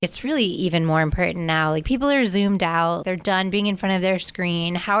It's really even more important now. Like, people are zoomed out. They're done being in front of their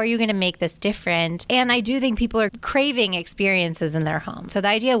screen. How are you going to make this different? And I do think people are craving experiences in their home. So the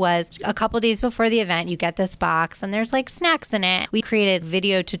idea was a couple days before the event, you get this box and there's like snacks in it. We created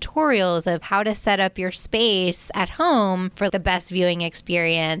video tutorials of how to set up your space at home for the best viewing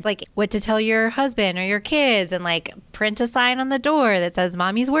experience, like what to tell your husband or your kids, and like print a sign on the door that says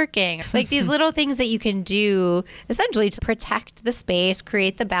mommy's working. Like these little things that you can do essentially to protect the space,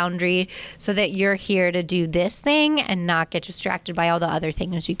 create the boundary so that you're here to do this thing and not get distracted by all the other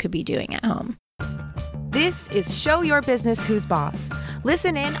things you could be doing at home. This is Show Your Business Who's Boss.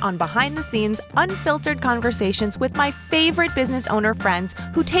 Listen in on behind-the-scenes, unfiltered conversations with my favorite business owner friends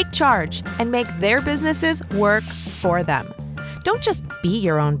who take charge and make their businesses work for them. Don't just be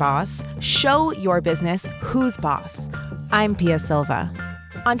your own boss. Show your business who's boss. I'm Pia Silva.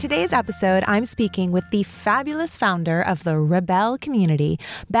 On today's episode, I'm speaking with the fabulous founder of the Rebelle community,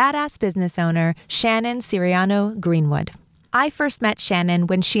 badass business owner Shannon Siriano Greenwood. I first met Shannon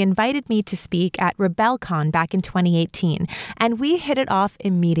when she invited me to speak at RebelleCon back in 2018, and we hit it off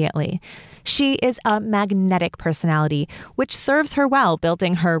immediately. She is a magnetic personality, which serves her well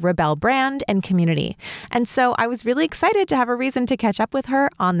building her Rebelle brand and community. And so I was really excited to have a reason to catch up with her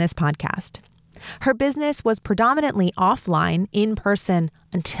on this podcast. Her business was predominantly offline, in person,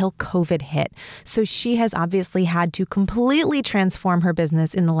 until COVID hit. So she has obviously had to completely transform her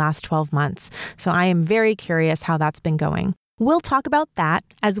business in the last 12 months. So I am very curious how that's been going. We'll talk about that,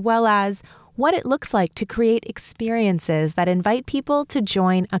 as well as what it looks like to create experiences that invite people to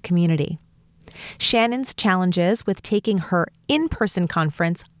join a community. Shannon's challenges with taking her in-person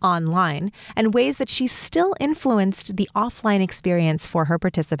conference online, and ways that she still influenced the offline experience for her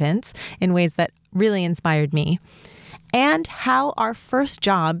participants in ways that really inspired me, and how our first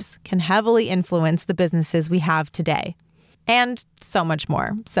jobs can heavily influence the businesses we have today, and so much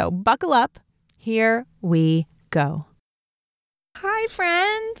more. So buckle up. Here we go. Hi,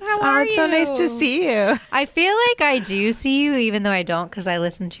 friend. How are you? It's so nice to see you. I feel like I do see you, even though I don't, because I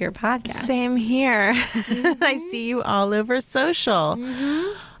listen to your podcast. Same here. I see you all over social.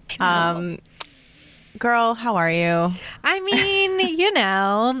 Girl, how are you? I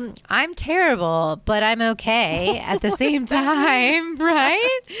mean, I'm terrible, but I'm okay at the same time,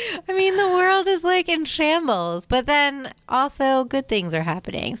 right? I mean, the world is like in shambles, but then also good things are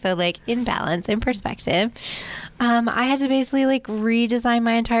happening. So like in balance, in perspective, I had to basically like redesign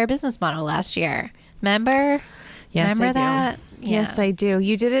my entire business model last year. Remember? Yes, Remember I do. that? Yeah. Yes, I do.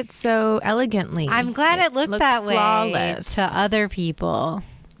 You did it so elegantly. I'm glad it looked that flawless. way to other people.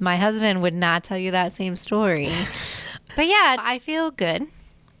 My husband would not tell you that same story. But yeah, I feel good.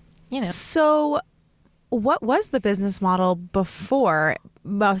 So what was the business model before,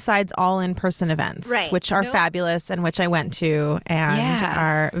 besides all in-person events, right, which are fabulous and which I went to and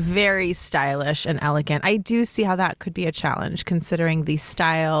are very stylish and elegant? I do see how that could be a challenge, considering the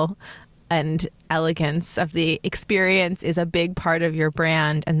style and elegance of the experience is a big part of your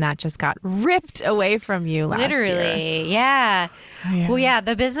brand, and that just got ripped away from you last year. Literally, yeah. Well, yeah,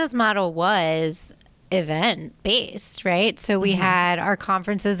 the business model was event-based, right? So we had our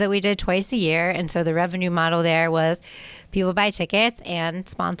conferences that we did twice a year, and so the revenue model there was people buy tickets and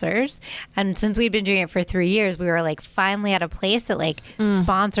sponsors. And since we'd been doing it for 3 years, we were like finally at a place that like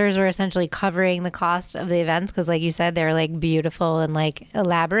sponsors were essentially covering the cost of the events, because like you said, they're like beautiful and like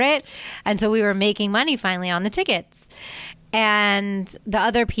elaborate. And so we were making money finally on the tickets. And the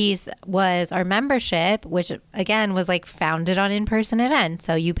other piece was our membership, which again was like founded on in-person events.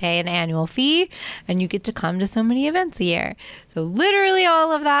 So you pay an annual fee and you get to come to so many events a year. So literally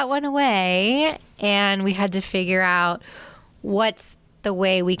all of that went away, and we had to figure out what's the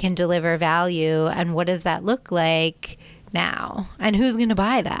way we can deliver value and what does that look like now, and who's going to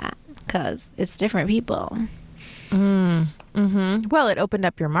buy that, because it's different people. Well, it opened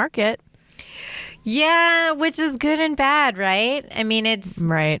up your market. Yeah, which is good and bad, right? I mean, it's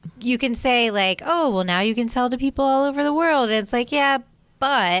right. You can say like, oh, well, now you can sell to people all over the world. And it's like, yeah,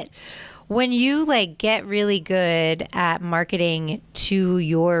 but when you like get really good at marketing to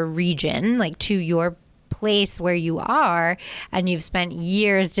your region, like to your place where you are, and you've spent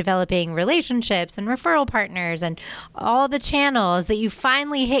years developing relationships and referral partners and all the channels, that you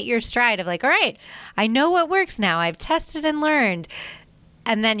finally hit your stride of like, all right, I know what works now. I've tested and learned.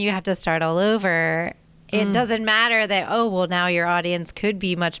 And then you have to start all over. It doesn't matter that, oh, well, now your audience could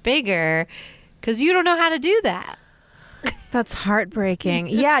be much bigger, because you don't know how to do that. That's heartbreaking.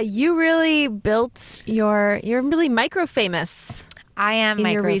 Yeah, you really built you're really micro famous. I am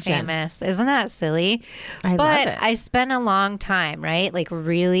micro famous. Isn't that silly? I love it. I spent a long time, right? Like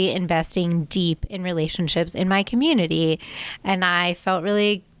really investing deep in relationships in my community. And I felt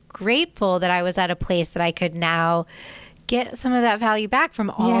really grateful that I was at a place that I could now get some of that value back from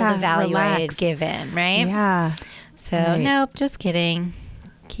all the value I had given, right? Yeah. So, nope, just kidding.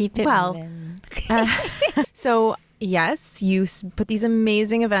 Keep it moving. So, yes, you put these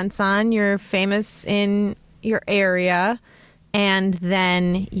amazing events on. You're famous in your area. And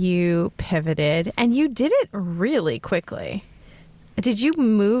then you pivoted and you did it really quickly. Did you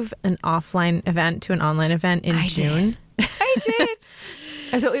move an offline event to an online event in June? I did.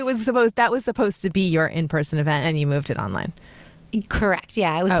 So that was supposed to be your in-person event and you moved it online. Correct.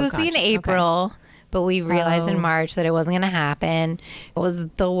 Yeah. It was supposed to be in April, but we realized in March that it wasn't going to happen. It was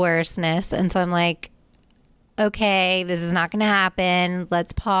the worstness. And so I'm like, okay, this is not going to happen.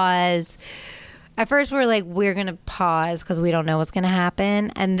 Let's pause. At first, we were like, we're going to pause because we don't know what's going to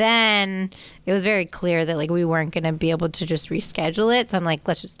happen. And then it was very clear that like we weren't going to be able to just reschedule it. So I'm like,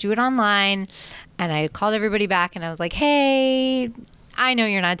 let's just do it online. And I called everybody back and I was like, hey, I know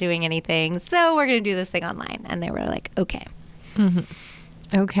you're not doing anything, so we're going to do this thing online. And they were like, okay.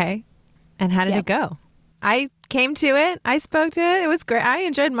 Mm-hmm. Okay. And how did it go? I came to it. I spoke to it. It was great. I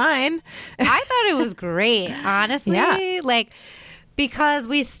enjoyed mine. I thought it was great, honestly. Yeah. Like, because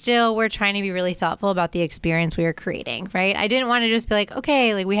we still were trying to be really thoughtful about the experience we were creating, right? I didn't want to just be like,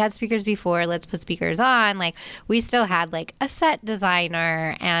 okay, like we had speakers before, let's put speakers on. Like we still had like a set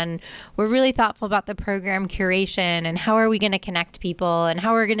designer and we're really thoughtful about the program curation and how are we going to connect people and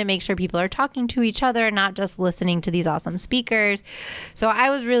how we're going to make sure people are talking to each other, not just listening to these awesome speakers. So I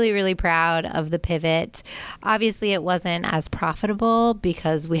was really, really proud of the pivot. Obviously, it wasn't as profitable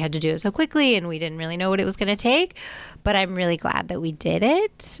because we had to do it so quickly and we didn't really know what it was going to take. But I'm really glad that we did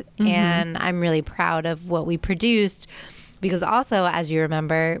it. And I'm really proud of what we produced because also, as you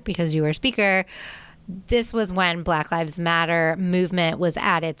remember, because you were a speaker, this was when Black Lives Matter movement was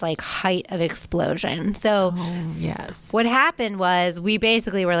at its like height of explosion. So what happened was we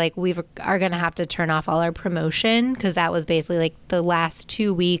basically were like, we are going to have to turn off all our promotion because that was basically like the last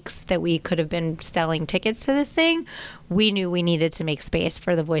 2 weeks that we could have been selling tickets to this thing. We knew we needed to make space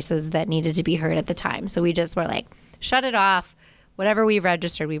for the voices that needed to be heard at the time. So we just were like, shut it off. Whatever we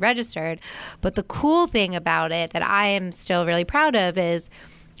registered. But the cool thing about it that I am still really proud of is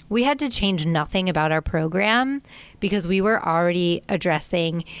we had to change nothing about our program because we were already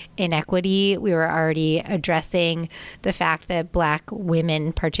addressing inequity. We were already addressing the fact that Black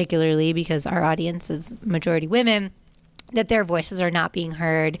women, particularly because our audience is majority women, that their voices are not being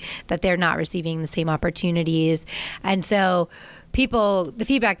heard, that they're not receiving the same opportunities. And so the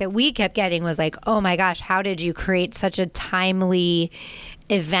feedback that we kept getting was like, oh my gosh, how did you create such a timely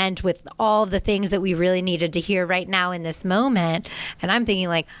event with all the things that we really needed to hear right now in this moment? And I'm thinking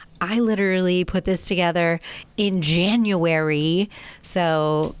like, I literally put this together in January.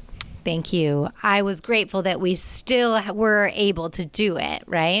 So thank you. I was grateful that we still were able to do it,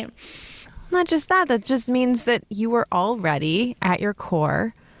 right? Not just that. That just means that you were already at your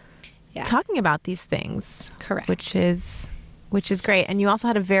core talking about these things. Correct. Which is great. And you also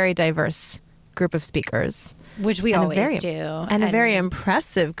had a very diverse group of speakers. Which we always do. And a very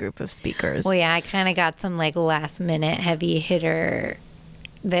impressive group of speakers. Well, yeah, I kind of got some like last minute heavy hitter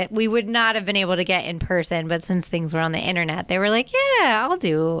that we would not have been able to get in person. But since things were on the internet, they were like, yeah,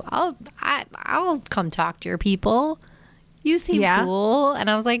 I'll come talk to your people. You seem cool. And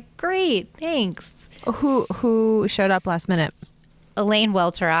I was like, great, thanks. Who showed up last minute? Elaine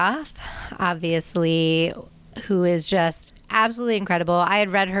Welteroth, obviously, who is just absolutely incredible. I had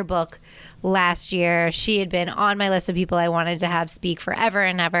read her book last year. She had been on my list of people I wanted to have speak forever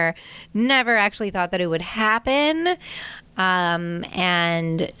and ever. Never actually thought that it would happen.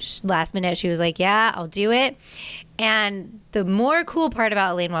 And last minute she was like, yeah, I'll do it. And the more cool part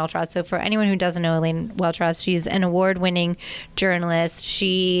about Elaine Welteroth, so for anyone who doesn't know Elaine Welteroth, she's an award-winning journalist.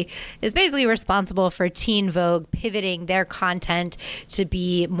 She is basically responsible for Teen Vogue pivoting their content to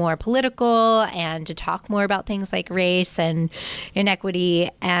be more political and to talk more about things like race and inequity.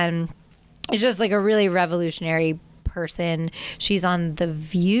 And it's just like a really revolutionary person. She's on The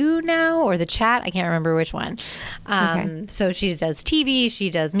View now or The Chat. I can't remember which one. So she does TV, she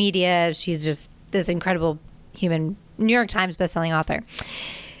does media. She's just this incredible human, New York Times bestselling author.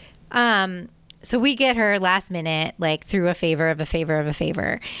 So we get her last minute, like through a favor of a favor of a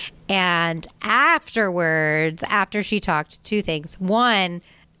favor. And afterwards, after she talked, two things. One,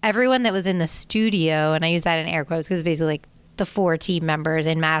 everyone that was in the studio, and I use that in air quotes because it's basically like the 4 team members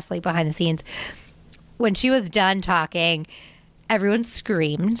in mass, like behind the scenes. When she was done talking, everyone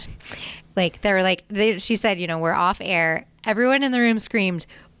screamed. Like they were like, she said, we're off air. Everyone in the room screamed,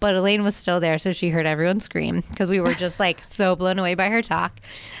 but Elaine was still there. So she heard everyone scream because we were just like so blown away by her talk.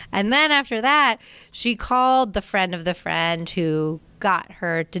 And then after that, she called the friend of the friend who got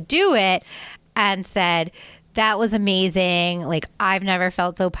her to do it and said, that was amazing. Like, I've never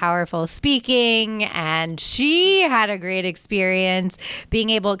felt so powerful speaking. And she had a great experience being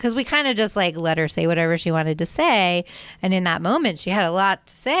able, because we kind of just like let her say whatever she wanted to say. And in that moment, she had a lot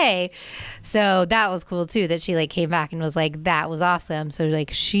to say. So that was cool too, that she like came back and was like, that was awesome. So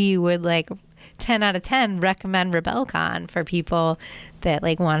like she would like 10 out of 10 recommend RebelleCon for people that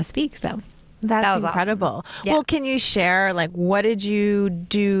like want to speak. So that's incredible. Awesome. Yeah. Well, can you share, like, what did you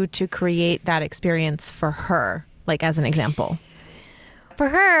do to create that experience for her, like, as an example? For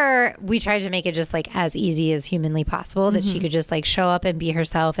her, we tried to make it just like as easy as humanly possible, that she could just like show up and be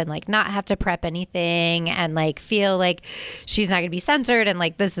herself and like not have to prep anything and like feel like she's not going to be censored. And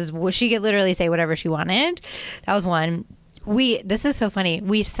like, this is what she could literally say whatever she wanted. That was one. This is so funny.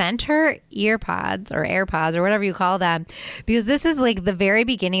 We sent her earpods or AirPods or whatever you call them, because this is like the very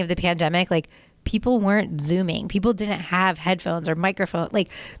beginning of the pandemic. Like, people weren't Zooming. People didn't have headphones or microphones. Like,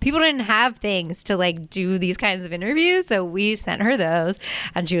 people didn't have things to like do these kinds of interviews. So we sent her those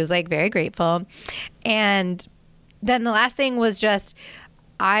and she was like very grateful. And then the last thing was just,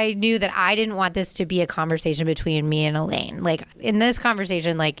 I knew that I didn't want this to be a conversation between me and Elaine. Like, in this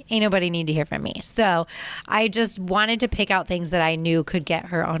conversation, like, ain't nobody need to hear from me. So I just wanted to pick out things that I knew could get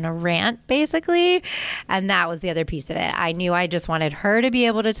her on a rant, basically. And that was the other piece of it. I knew I just wanted her to be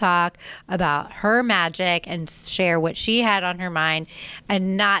able to talk about her magic and share what she had on her mind,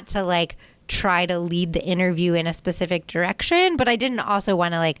 and not to like try to lead the interview in a specific direction. But I didn't also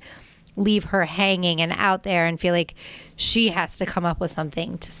want to like leave her hanging and out there and feel like she has to come up with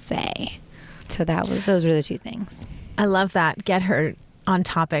something to say. So those were the two things. I love that. Get her on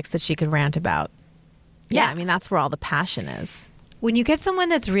topics that she could rant about. Yeah, I mean, that's where all the passion is. When you get someone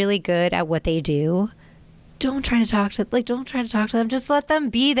that's really good at what they do, don't try to talk to them. Just let them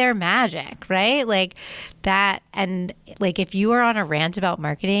be their magic, right? Like that. And like, if you are on a rant about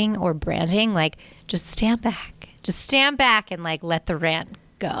marketing or branding, like, just stand back and like let the rant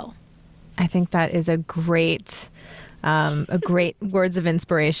go. I think that is a great words of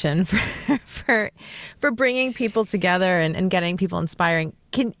inspiration for bringing people together and getting people inspiring.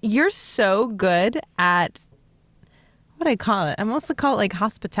 You're so good at, what I call it? I mostly call it like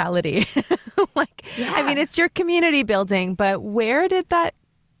hospitality. Like, yeah. I mean, it's your community building, but where did that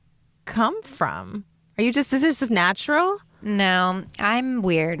come from? Is this just natural? No, I'm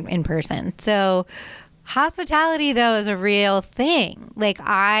weird in person. So hospitality, though, is a real thing. Like,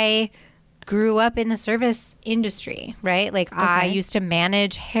 I grew up in the service industry, right? Like, okay. I used to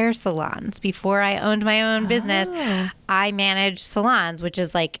manage hair salons before I owned my own business. I managed salons, which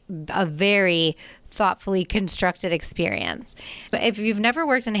is like a very thoughtfully constructed experience. But if you've never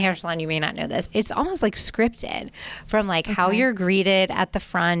worked in a hair salon, you may not know this. It's almost like scripted, from like how you're greeted at the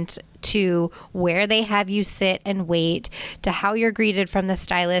front to where they have you sit and wait, to how you're greeted from the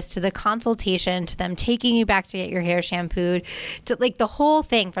stylist, to the consultation, to them taking you back to get your hair shampooed, to like the whole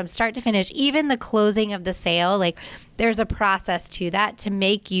thing from start to finish, even the closing of the sale. Like, there's a process to that to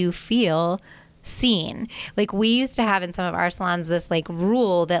make you feel seen. Like, we used to have in some of our salons this like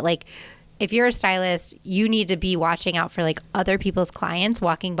rule that like, if you're a stylist, you need to be watching out for like other people's clients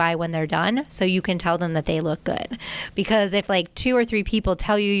walking by when they're done, so you can tell them that they look good. Because if like 2 or 3 people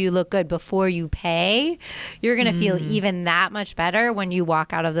tell you look good before you pay, you're going to feel even that much better when you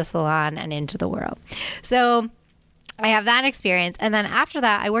walk out of the salon and into the world. So I have that experience. And then after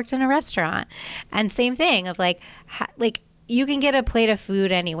that, I worked in a restaurant, and same thing of like, you can get a plate of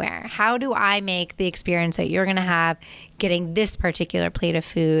food anywhere. How do I make the experience that you're going to have getting this particular plate of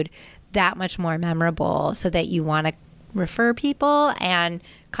food that much more memorable, so that you want to refer people and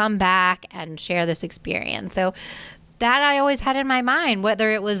come back and share this experience? So that I always had in my mind,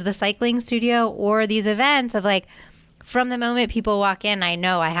 whether it was the cycling studio or these events, of like, from the moment people walk in, I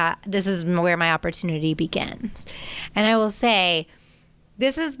know this is where my opportunity begins. And I will say,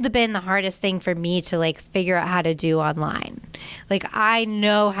 this has been the hardest thing for me to like figure out how to do online. Like, I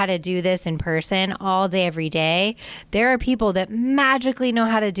know how to do this in person all day, every day. There are people that magically know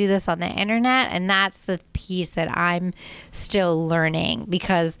how to do this on the internet. And that's the piece that I'm still learning,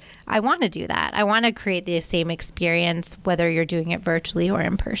 because I want to do that. I want to create the same experience, whether you're doing it virtually or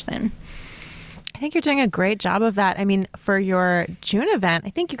in person. I think you're doing a great job of that. I mean, for your June event,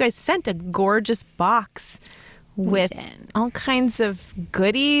 I think you guys sent a gorgeous box with all kinds of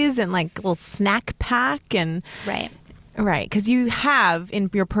goodies and like a little snack pack. And right. Right, because you have in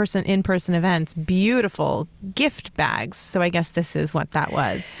your in-person events beautiful gift bags. So I guess this is what that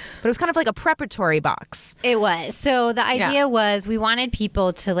was. But it was kind of like a preparatory box. It was. So the idea was we wanted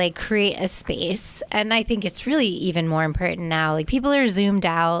people to like create a space. And I think it's really even more important now. Like people are zoomed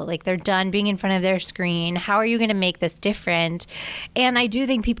out, like they're done being in front of their screen. How are you going to make this different? And I do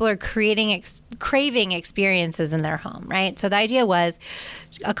think people are craving experiences in their home, right? So the idea was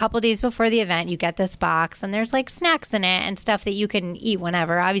a couple days before the event, you get this box and there's like snacks in it and stuff that you can eat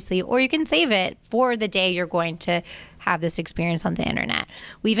whenever, obviously, or you can save it for the day you're going to have this experience on the internet.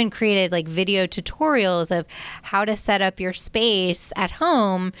 We even created like video tutorials of how to set up your space at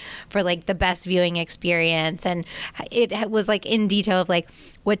home for like the best viewing experience. And it was like in detail of like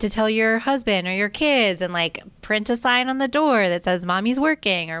what to tell your husband or your kids and like print a sign on the door that says mommy's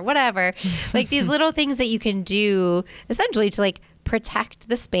working or whatever. Like these little things that you can do essentially to like protect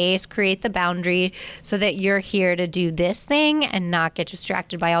the space, create the boundary so that you're here to do this thing and not get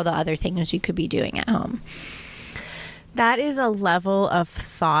distracted by all the other things you could be doing at home. That is a level of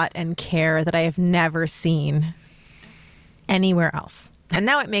thought and care that I have never seen anywhere else. And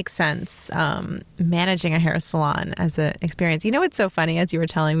now it makes sense, managing a hair salon as an experience. You know what's so funny, as you were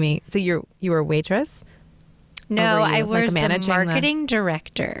telling me, so you were a waitress? No, I was the marketing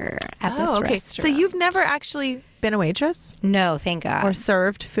director at this restaurant. So you've never actually been a waitress? No, thank God. Or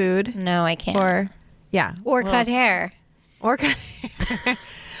served food? No, I can't. Or cut hair. Or cut hair.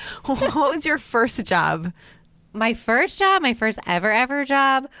 What was your first job? My first ever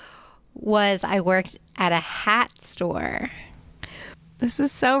job was I worked at a hat store. This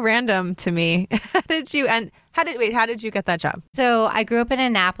is so random to me. How did you get that job? So I grew up in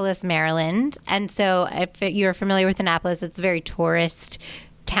Annapolis, Maryland. And so if you're familiar with Annapolis, it's a very tourist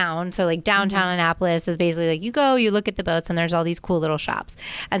town. So like downtown Annapolis is basically like you go, you look at the boats and there's all these cool little shops.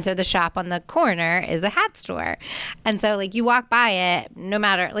 And so the shop on the corner is a hat store. And so like you walk by it, no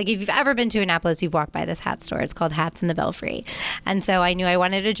matter, like if you've ever been to Annapolis, you've walked by this hat store. It's called Hats in the Belfry. And so I knew I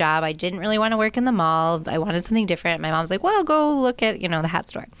wanted a job. I didn't really want to work in the mall. I wanted something different. My mom's like, well, go look at, the hat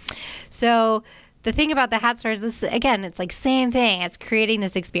store. So the thing about the hat store is this, again, it's like same thing. It's creating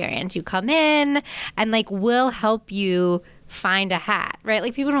this experience. You come in and like we'll help you find a hat, right?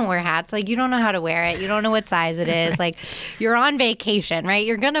 Like people don't wear hats. Like you don't know how to wear it. You don't know what size it is. Like you're on vacation, right?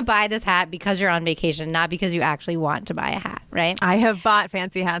 You're going to buy this hat because you're on vacation, not because you actually want to buy a hat, right? I have bought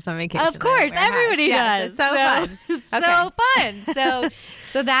fancy hats on vacation. Of course, everybody does. Yes, so fun. So fun.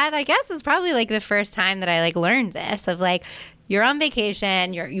 So that I guess is probably like the first time that I like learned this of like, you're on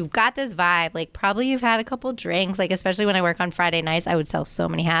vacation, you've got this vibe, like probably you've had a couple drinks, like especially when I work on Friday nights, I would sell so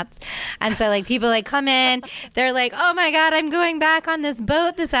many hats. And so like people like come in, they're like, oh my God, I'm going back on this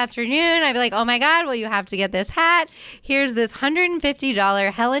boat this afternoon. I'd be like, oh my God, well you have to get this hat. Here's this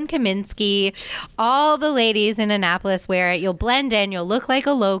 $150 Helen Kaminsky. All the ladies in Annapolis wear it. You'll blend in, you'll look like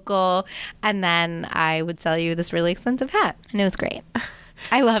a local. And then I would sell you this really expensive hat. And it was great.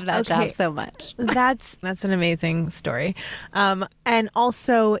 I love that job so much. That's an amazing story. And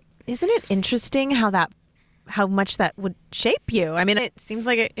also, isn't it interesting how much that would shape you? I mean, it seems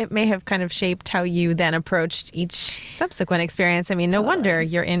like it may have kind of shaped how you then approached each subsequent experience. I mean, no wonder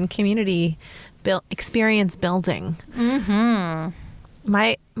you're in community experience building. Mm-hmm.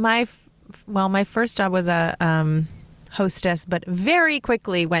 My first job was a hostess, but very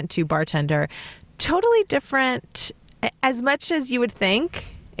quickly went to bartender. Totally different. As much as you would think,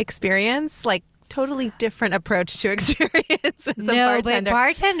 experience, like totally different approach to experience as a bartender. But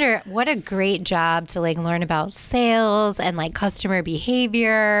bartender, what a great job to like learn about sales and like customer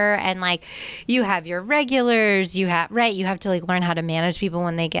behavior and like you have your regulars, you have to like learn how to manage people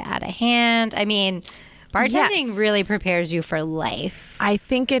when they get out of hand. I mean, bartending really prepares you for life. I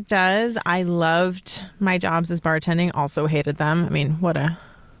think it does. I loved my jobs as bartending, also hated them. I mean, what a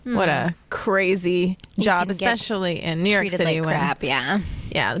crazy job, especially in New York City. Like crap, yeah,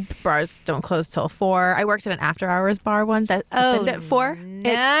 the bars don't close till 4. I worked at an after-hours bar once that opened at 4. No.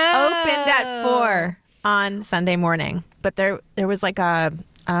 It opened at 4 on Sunday morning, but there was like a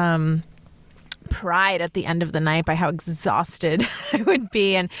pride at the end of the night by how exhausted I would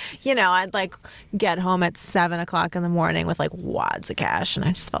be, and I'd like get home at 7 o'clock in the morning with like wads of cash, and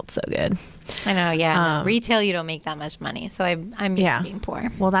I just felt so good. I know, yeah. Retail, you don't make that much money, so I'm used to being poor.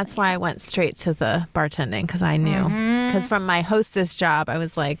 Well, that's why I went straight to the bartending, because I knew. Because from my hostess job, I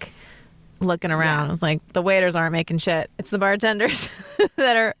was like looking around. I was like, the waiters aren't making shit. It's the bartenders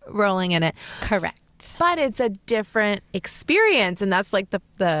that are rolling in it. Correct. But it's a different experience, and that's like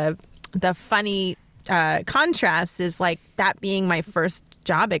the funny contrasts is like that being my first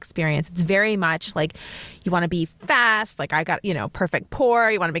job experience. It's very much like you want to be fast, like I got, perfect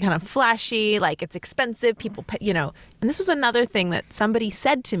pour, you want to be kind of flashy, like it's expensive, people pay, and this was another thing that somebody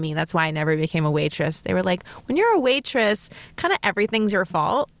said to me. That's why I never became a waitress. They were like, when you're a waitress, kind of everything's your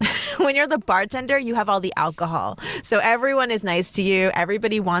fault. When you're the bartender, you have all the alcohol. So everyone is nice to you.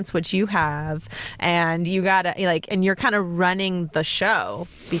 Everybody wants what you have. And you gotta and you're kind of running the show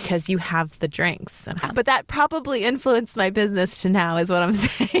because you have the drinks. But that probably influenced my business to now is what I'm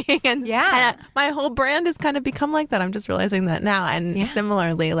saying. And my whole brand has kind of become like that. I'm just realizing that now. And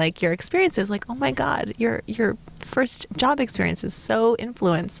similarly, like your experiences, like, oh my God, your first job experience is so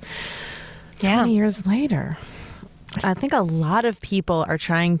influenced 20 years later. I think a lot of people are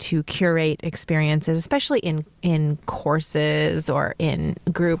trying to curate experiences, especially in courses or in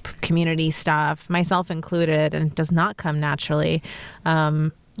group community stuff, myself included, and it does not come naturally.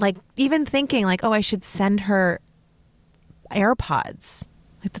 Like even thinking like, oh, I should send her AirPods.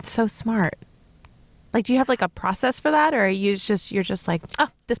 Like that's so smart. Like, do you have like a process for that, or you're just like, oh,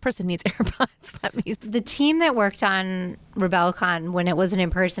 this person needs AirPods. The team that worked on RebelCon when it was an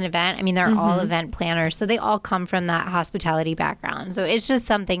in-person event, I mean, they're all event planners, so they all come from that hospitality background. So it's just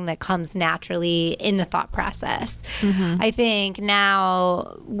something that comes naturally in the thought process. I think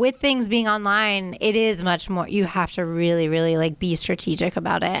now with things being online, it is much more. You have to really, really like be strategic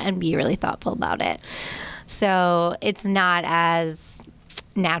about it and be really thoughtful about it. So it's not as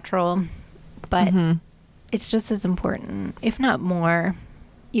natural. But it's just as important, if not more.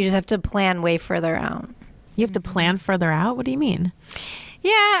 You just have to plan way further out. You have to plan further out? What do you mean?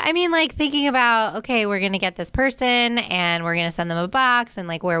 Yeah, I mean, like thinking about, okay, we're going to get this person and we're going to send them a box, and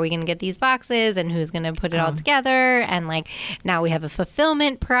like, where are we going to get these boxes and who's going to put it all together? And like, now we have a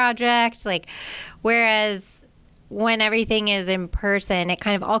fulfillment project. Like, whereas when everything is in person, it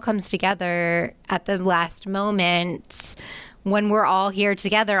kind of all comes together at the last moment when we're all here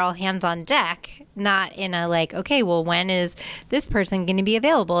together, all hands on deck, not in a like, okay, well, when is this person going to be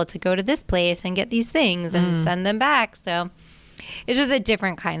available to go to this place and get these things and send them back? So it's just a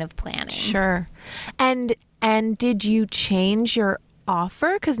different kind of planning. Sure. And did you change your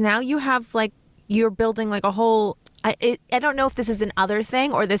offer? Because now you have like, you're building like a whole, I don't know if this is an other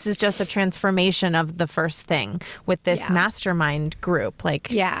thing or this is just a transformation of the first thing with this mastermind group.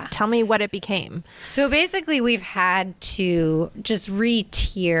 Like, tell me what it became. So basically we've had to just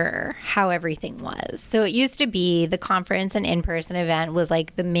re-tier how everything was. So it used to be the conference and in-person event was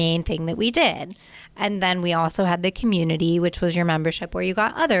like the main thing that we did. And then we also had the community, which was your membership where you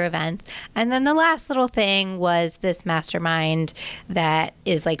got other events. And then the last little thing was this mastermind that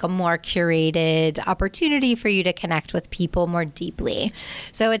is like a more curated opportunity for you to connect with people more deeply.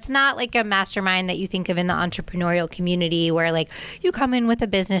 So it's not like a mastermind that you think of in the entrepreneurial community where like you come in with a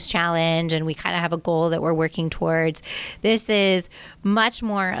business challenge and we kind of have a goal that we're working towards. This is much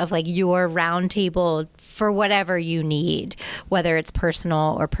more of like your round table for whatever you need, whether it's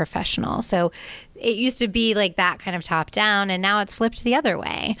personal or professional. So it used to be like that kind of top down, and now it's flipped the other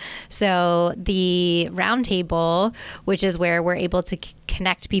way. So the roundtable, which is where we're able to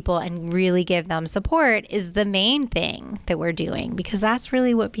connect people and really give them support, is the main thing that we're doing, because that's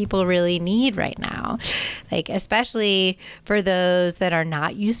really what people really need right now. Like, especially for those that are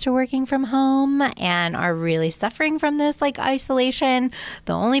not used to working from home and are really suffering from this like isolation.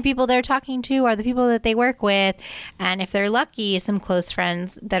 The only people they're talking to are the people that they work with, and if they're lucky, some close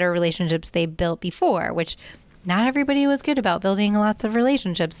friends that are relationships they built before, which not everybody was good about building lots of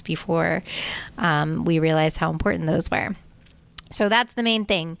relationships before we realized how important those were. So that's the main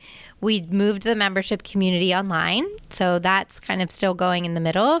thing. We moved the membership community online, so that's kind of still going in the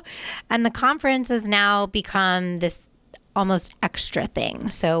middle. And the conference has now become this almost extra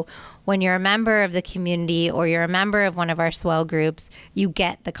thing. So when you're a member of the community or you're a member of one of our swell groups, you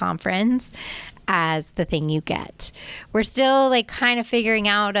get the conference as the thing you get. We're still like kind of figuring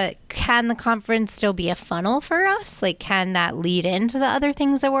out, can the conference still be a funnel for us? Like, can that lead into the other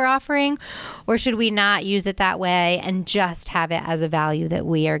things that we're offering? Or should we not use it that way and just have it as a value that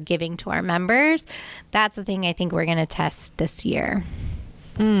we are giving to our members? That's the thing I think we're going to test this year.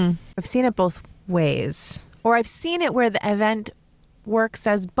 I've seen it both ways. Or I've seen it where the event works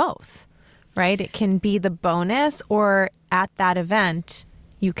as both, right? It can be the bonus, or at that event,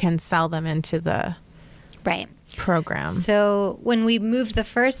 you can sell them into the program. So when we moved the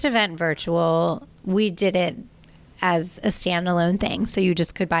first event virtual, we did it as a standalone thing. So you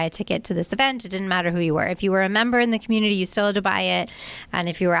just could buy a ticket to this event. It didn't matter who you were. If you were a member in the community, you still had to buy it. And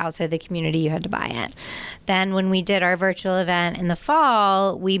if you were outside the community, you had to buy it. Then when we did our virtual event in the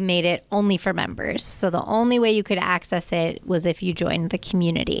fall, we made it only for members. So the only way you could access it was if you joined the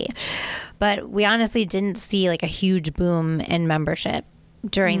community. But we honestly didn't see like a huge boom in membership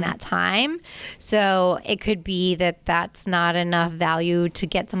during that time. So it could be that that's not enough value to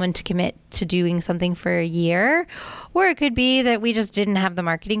get someone to commit to doing something for a year. Or it could be that we just didn't have the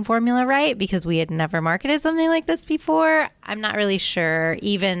marketing formula right because we had never marketed something like this before. I'm not really sure.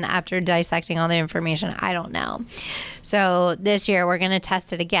 Even after dissecting all the information, I don't know. So this year we're going to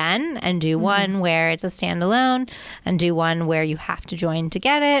test it again and do one where it's a standalone and do one where you have to join to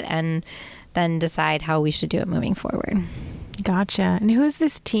get it, and then decide how we should do it moving forward. Gotcha. And who's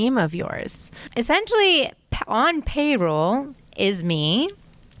this team of yours? Essentially, on payroll is me.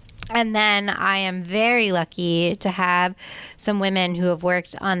 And then I am very lucky to have some women who have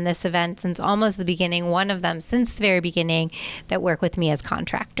worked on this event since almost the beginning, one of them since the very beginning, that work with me as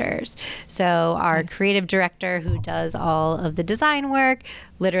contractors. So our creative director, who does all of the design work,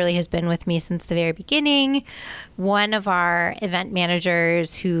 literally has been with me since the very beginning. One of our event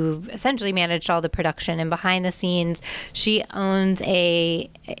managers, who essentially managed all the production and behind the scenes, she owns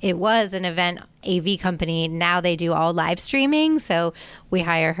it was an event AV company. Now they do all live streaming. So we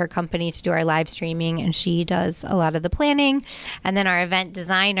hire her company to do our live streaming, and she does a lot of the planning. And then our event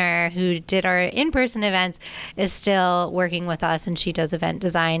designer, who did our in-person events, is still working with us, and she does event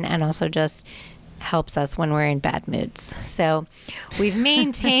design and also just helps us when we're in bad moods. So we've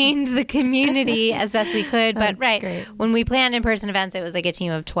maintained the community as best we could. But great. When we planned in-person events, it was like a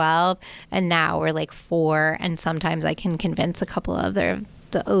team of 12, and now we're like 4. And sometimes I can convince a couple of the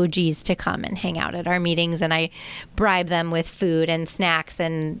OGs to come and hang out at our meetings, and I bribe them with food and snacks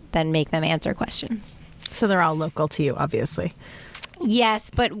and then make them answer questions. So they're all local to you, obviously. Yes,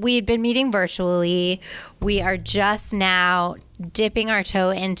 but we'd been meeting virtually. We are just now dipping our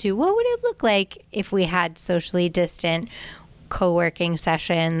toe into what would it look like if we had socially distant co-working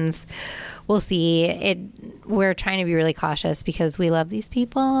sessions. We'll see. We're trying to be really cautious because we love these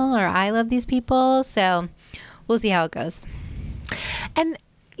people, or I love these people. So we'll see how it goes. And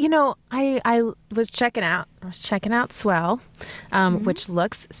I was checking out Swell, which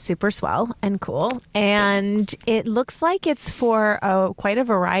looks super swell and cool. And it looks like it's for quite a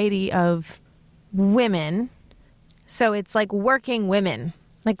variety of women. So it's like working women.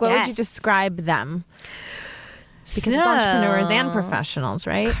 Like, what would you describe them? Because it's entrepreneurs and professionals,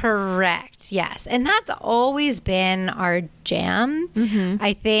 right? Correct. Yes. And that's always been our jam.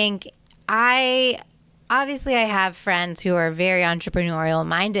 I think obviously I have friends who are very entrepreneurial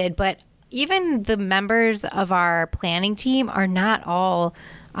minded, but even the members of our planning team are not all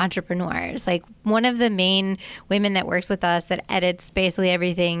entrepreneurs. Like, one of the main women that works with us that edits basically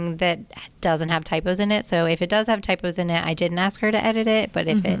everything that doesn't have typos in it. So if it does have typos in it, I didn't ask her to edit it, but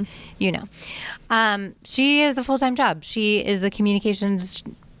if it, she has a full-time job. She is the communications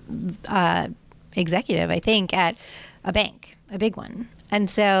executive, I think, at a bank, a big one. And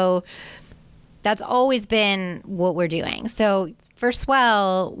so that's always been what we're doing. So for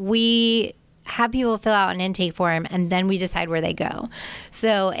Swell, we have people fill out an intake form, and then we decide where they go.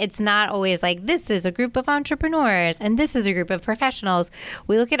 So it's not always like, this is a group of entrepreneurs and this is a group of professionals.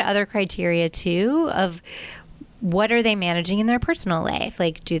 We look at other criteria too of what are they managing in their personal life?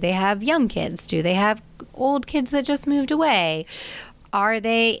 Like, do they have young kids? Do they have old kids that just moved away? Are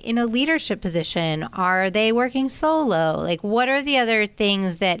they in a leadership position? Are they working solo? Like, what are the other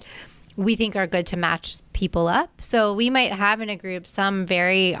things that we think are good to match people up? So we might have in a group some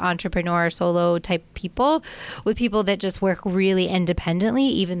very entrepreneur solo type people with people that just work really independently,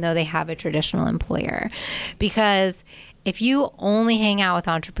 even though they have a traditional employer. Because if you only hang out with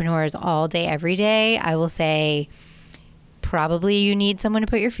entrepreneurs all day, every day, I will say probably you need someone to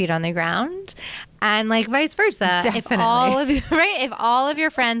put your feet on the ground. And like vice versa. Definitely. If all of your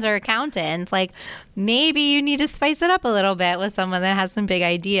friends are accountants, like maybe you need to spice it up a little bit with someone that has some big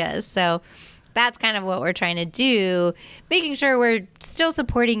ideas. So that's kind of what we're trying to do, making sure we're still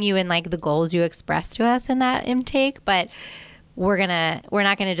supporting you in like the goals you express to us in that intake, but we're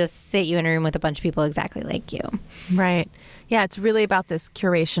not gonna just sit you in a room with a bunch of people exactly like you. Right. Yeah, it's really about this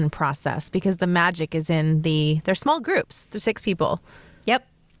curation process, because the magic is in they're small groups. There's 6 people. Yep.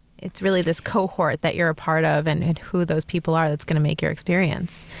 It's really this cohort that you're a part of, and who those people are that's going to make your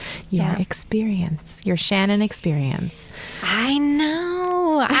experience. Your Shannon experience. I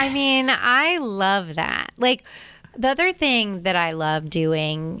know. I mean, I love that. Like, the other thing that I love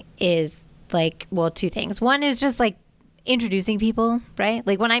doing is like, well, 2 things. One is just like introducing people, right?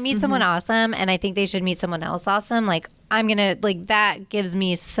 Like when I meet someone awesome and I think they should meet someone else awesome, like I'm going to, like, that gives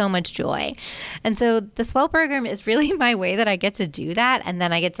me so much joy. And so the Swell program is really my way that I get to do that. And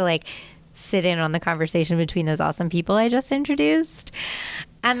then I get to like sit in on the conversation between those awesome people I just introduced.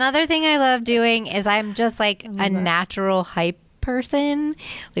 Another thing I love doing is I'm just like a natural hype person.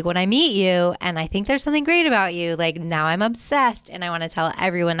 Like when I meet you and I think there's something great about you, like now I'm obsessed and I want to tell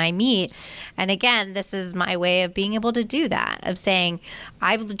everyone I meet. And again, this is my way of being able to do that, of saying,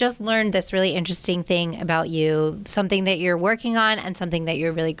 I've just learned this really interesting thing about you, something that you're working on and something that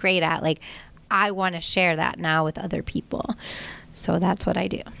you're really great at. Like I want to share that now with other people. So that's what I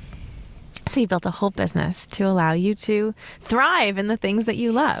do. So you built a whole business to allow you to thrive in the things that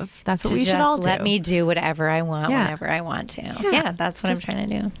you love. That's what we should all do. Let me do whatever I want whenever I want to. Yeah, that's what I'm trying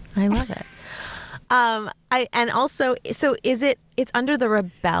to do. I love it. So it's under the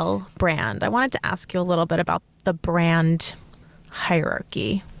Rebelle brand. I wanted to ask you a little bit about the brand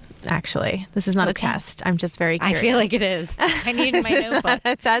hierarchy. Actually, this is not a test. I'm just very curious. I feel like it is. I need my notebook.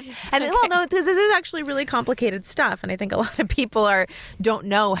 A test. And well, no, this is actually really complicated stuff. And I think a lot of people don't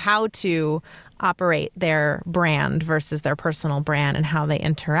know how to operate their brand versus their personal brand and how they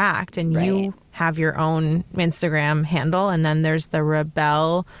interact. And you have your own Instagram handle, and then there's the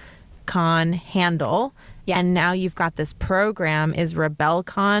RebelleCon handle. Yeah. And now you've got this program. Is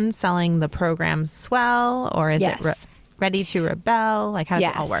RebelleCon selling the program Swell, or is it Ready to Rebel? Like, how does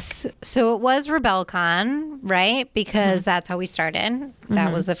it all work? So it was RebelleCon, right? Because that's how we started.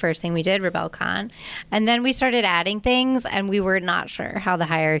 That was the first thing we did, RebelleCon. And then we started adding things, and we were not sure how the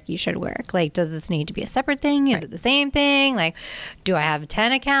hierarchy should work. Like, does this need to be a separate thing? Is it the same thing? Like, do I have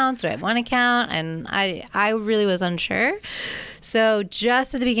 10 accounts? Do I have one account? And I really was unsure. So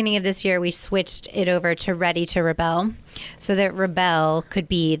just at the beginning of this year, we switched it over to Ready to Rebel, so that Rebelle could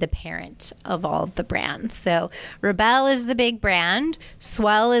be the parent of all the brands. So Rebelle is the big brand.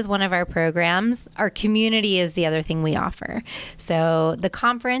 Swell is one of our programs. Our community is the other thing we offer. So the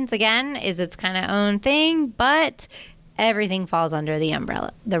conference, again, is its kind of own thing, but everything falls under the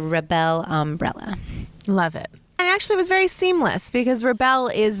umbrella, the Rebelle umbrella. Love it. And actually, it was very seamless because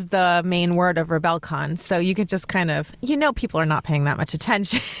Rebelle is the main word of RebelleCon. So you could just kind of, people are not paying that much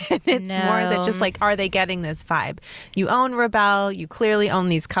attention. It's more that just like, are they getting this vibe? You own Rebelle. You clearly own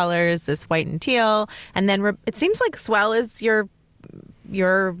these colors, this white and teal. And then it seems like Swell is your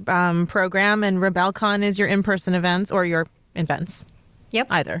program, and RebelleCon is your in-person events or your events. Yep.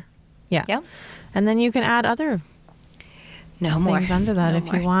 Either. Yeah. Yep. And then you can add other things under that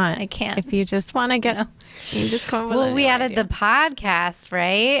if you want. I can't. If you just want to get, you just come up with Well, we added the podcast,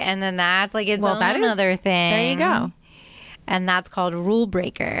 right? And then that's like its own other thing. There you go. And that's called Rule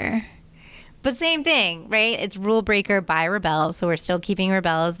Breaker. But same thing, right? It's Rule Breaker by Rebelle. So we're still keeping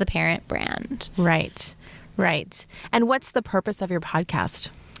Rebelle as the parent brand. Right. And what's the purpose of your podcast?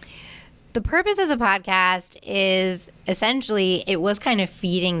 The purpose of the podcast is essentially, it was kind of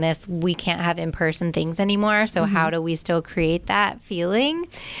feeding this, we can't have in-person things anymore. So how do we still create that feeling?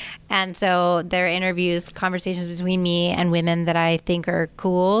 And so there are interviews, conversations between me and women that I think are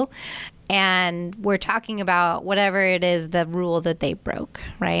cool. And we're talking about whatever it is, the rule that they broke,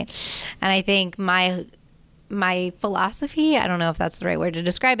 right? And I think my philosophy, I don't know if that's the right word to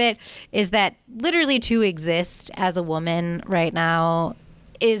describe it, is that literally to exist as a woman right now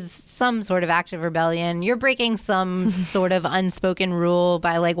is some sort of act of rebellion. You're breaking some sort of unspoken rule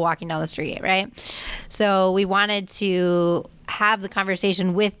by like walking down the street, right? So we wanted to have the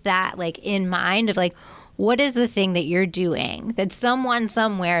conversation with that like in mind of like, what is the thing that you're doing that someone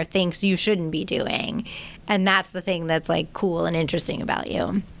somewhere thinks you shouldn't be doing? And that's the thing that's like cool and interesting about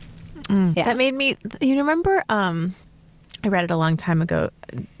you. That made me, you remember, I read it a long time ago,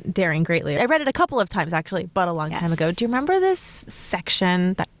 Daring Greatly. I read it a couple of times actually, but a long time ago. Do you remember this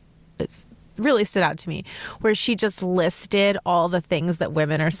section that it's really stood out to me, where she just listed all the things that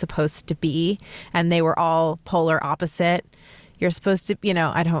women are supposed to be, and they were all polar opposite? You're supposed to,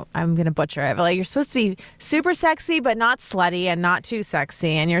 I'm going to butcher it, but like you're supposed to be super sexy, but not slutty and not too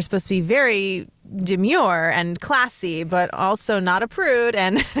sexy. And you're supposed to be very demure and classy, but also not a prude.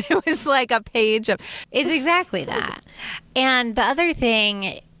 And it was like a page of... It's exactly that. And the other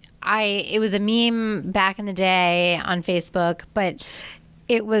thing, it was a meme back in the day on Facebook, but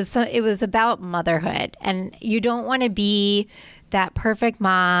it was about motherhood. And you don't want to be that perfect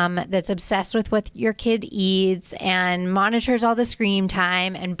mom that's obsessed with what your kid eats and monitors all the screen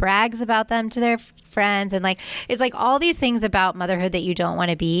time and brags about them to their friends. And like, it's like all these things about motherhood that you don't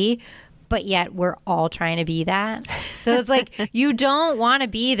want to be, but yet we're all trying to be that. So it's like you don't want to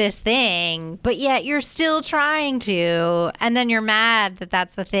be this thing, but yet you're still trying to, and then you're mad that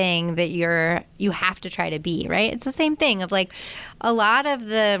that's the thing that you have to try to be, right? It's the same thing of like a lot of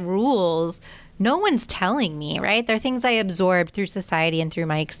the rules no one's telling me, right? They're things I absorbed through society and through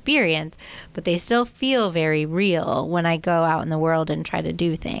my experience, but they still feel very real when I go out in the world and try to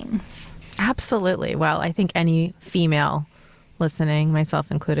do things. Absolutely. Well, I think any female listening,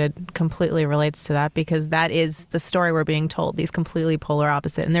 myself included, completely relates to that, because that is the story we're being told, these completely polar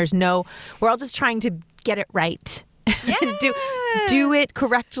opposite. And we're all just trying to get it right. Yeah. do it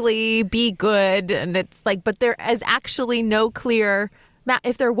correctly, be good. And it's like, but there is actually no clear,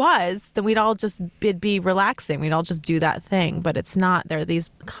 if there was, then it'd be relaxing. We'd all just do that thing, but it's not. There are these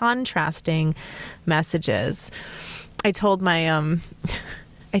contrasting messages. I told my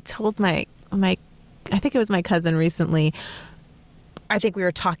I think it was my cousin recently. I think we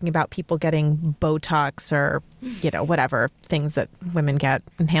were talking about people getting Botox or, whatever things that women get,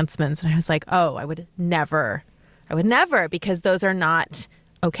 enhancements. And I was like, oh, I would never, because those are not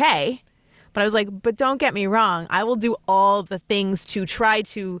okay. But I was like, but don't get me wrong. I will do all the things to try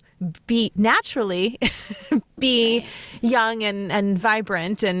to be naturally, be young and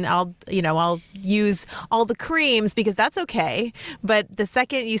vibrant. And I'll use all the creams because that's okay. But the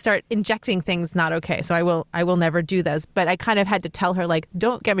second you start injecting things, not okay. So I will never do those. But I kind of had to tell her, like,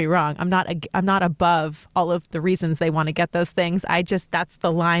 don't get me wrong. I'm not above all of the reasons they want to get those things. That's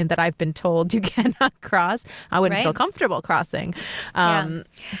the line that I've been told you cannot cross. I wouldn't feel comfortable crossing.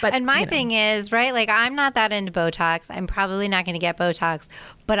 But my thing is, right, like, I'm not that into Botox. I'm probably not going to get Botox,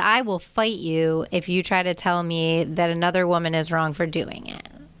 but I will fight you if you try to tell me that another woman is wrong for doing it,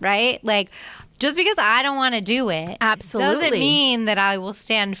 right? Like, just because I don't want to do it absolutely doesn't mean that I will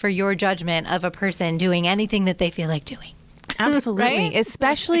stand for your judgment of a person doing anything that they feel like doing. Absolutely. Right?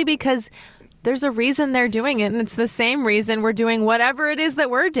 Especially because there's a reason they're doing it, and it's the same reason we're doing whatever it is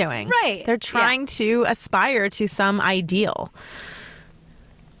that we're doing. Right. They're trying to aspire to some ideal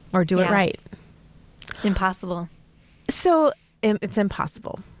or do it right. Impossible. So it's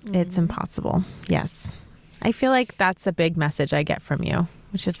impossible. Mm-hmm. It's impossible. Yes. I feel like that's a big message I get from you,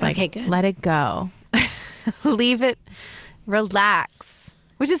 which is like, let it go. Leave it, relax.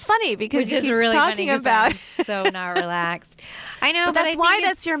 Which is funny because you keep really talking about so not relaxed. I know, but that's why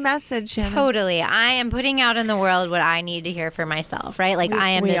that's your message, Shannon. Totally. I am putting out in the world what I need to hear for myself, right? Like, I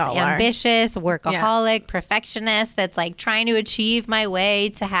am this ambitious workaholic perfectionist that's like trying to achieve my way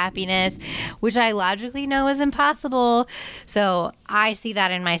to happiness, which I logically know is impossible. So I see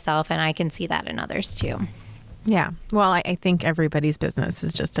that in myself, and I can see that in others too. Yeah. Well, I think everybody's business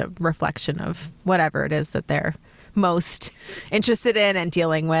is just a reflection of whatever it is that they're most interested in and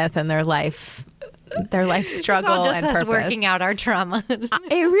dealing with, and their life struggle it's all just and us purpose. Working out our trauma. It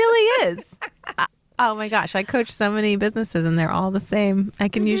really is. Oh my gosh, I coach so many businesses and they're all the same. I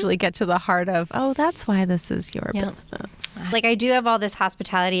can usually get to the heart of, oh, that's why this is your business. Like, I do have all this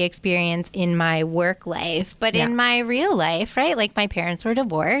hospitality experience in my work life, but in my real life, right? Like, my parents were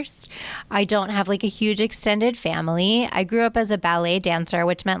divorced. I don't have like a huge extended family. I grew up as a ballet dancer,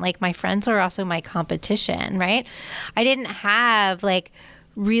 which meant like my friends were also my competition, right? I didn't have like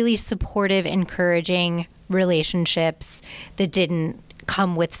really supportive, encouraging relationships that didn't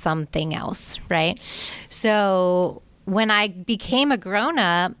come with something else, right? So when I became a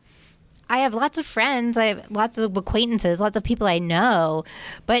grown-up, I have lots of friends, I have lots of acquaintances, lots of people I know,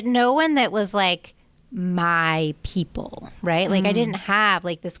 but no one that was like my people, right? Like, I didn't have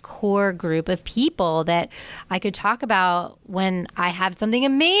like this core group of people that I could talk about when I have something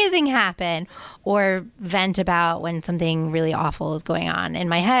amazing happen, or vent about when something really awful is going on in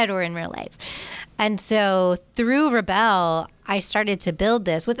my head or in real life. And so through Rebelle, I started to build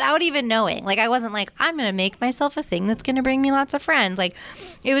this without even knowing. Like, I wasn't like, I'm going to make myself a thing that's going to bring me lots of friends. Like,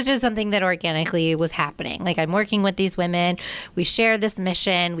 it was just something that organically was happening. Like, I'm working with these women. We share this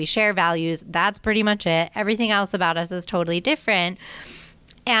mission. We share values. That's pretty much it. Everything else about us is totally different.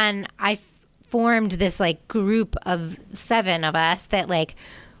 And I formed this like group of 7 of us that like,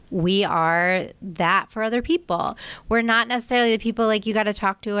 we are that for other people. We're not necessarily the people like you got to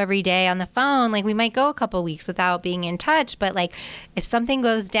talk to every day on the phone. Like, we might go a couple weeks without being in touch, but like, if something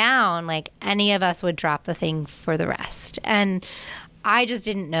goes down, like, any of us would drop the thing for the rest. And I just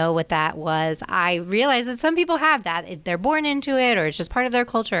didn't know what that was. I realized that some people have that. They're born into it, or it's just part of their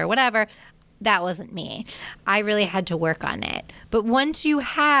culture or whatever. That wasn't me. I really had to work on it. But once you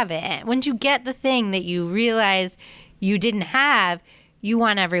have it, once you get the thing that you realize you didn't have, you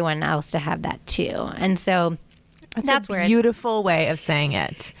want everyone else to have that too. And so That's a where beautiful way of saying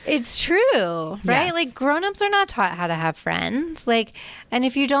it. It's true, right? Yes. Like grown-ups are not taught how to have friends. Like, and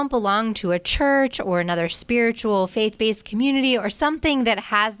if you don't belong to a church or another spiritual faith-based community or something that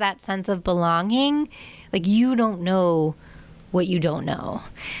has that sense of belonging, like you don't know what you don't know.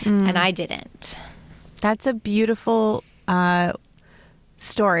 And I didn't. That's a beautiful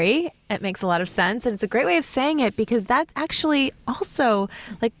story. It makes a lot of sense. And it's a great way of saying it because that actually also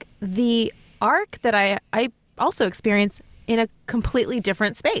like the arc that I also experienced in a completely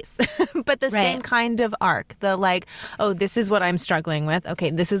different space, but the same kind of arc. The like, oh, this is what I'm struggling with. Okay,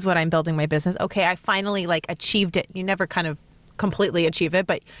 this is what I'm building my business. Okay, I finally like achieved it. You never kind of completely achieve it,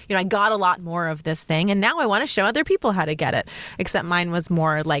 but you know, I got a lot more of this thing and now I want to show other people how to get it. Except mine was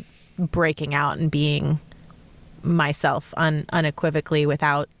more like breaking out and being myself unequivocally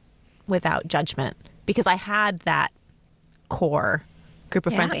without judgment because I had that core group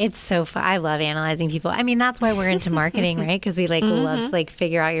of friends. It's so fun. I love analyzing people. I mean, that's why we're into marketing, right? Because we like love to like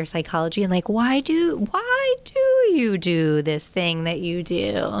figure out your psychology and like why do you do this thing that you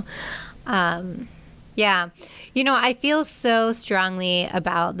do? Yeah. You know, I feel so strongly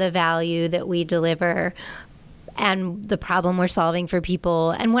about the value that we deliver and the problem we're solving for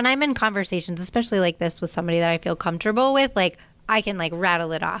people. And when I'm in conversations, especially like this with somebody that I feel comfortable with, like I can like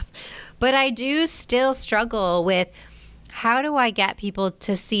rattle it off. But I do still struggle with how do I get people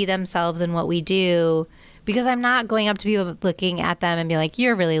to see themselves in what we do? Because I'm not going up to people looking at them and be like,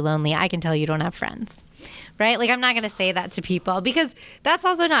 you're really lonely. I can tell you don't have friends. Right? Like, I'm not going to say that to people because that's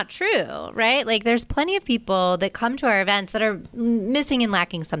also not true, right? Like, there's plenty of people that come to our events that are missing and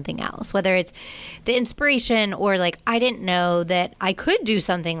lacking something else, whether it's the inspiration or like, I didn't know that I could do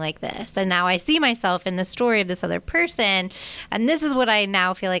something like this. And now I see myself in the story of this other person. And this is what I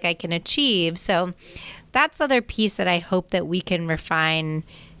now feel like I can achieve. So that's the other piece that I hope that we can refine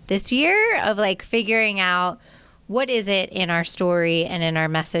this year of like figuring out what is it in our story and in our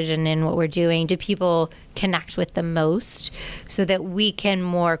message and in what we're doing do people connect with the most so that we can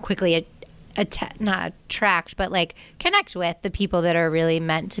more quickly not attract, but like connect with the people that are really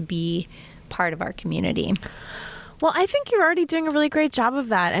meant to be part of our community. Well, I think you're already doing a really great job of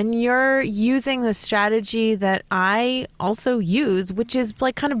that. And you're using the strategy that I also use, which is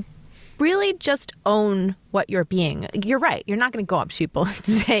like kind of really just own what you're being. You're right. You're not going to go up to people and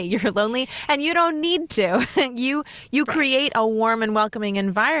say you're lonely, and you don't need to. You create a warm and welcoming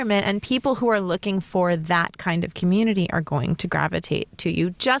environment, and people who are looking for that kind of community are going to gravitate to you,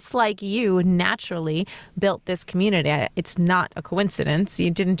 just like you naturally built this community. It's not a coincidence.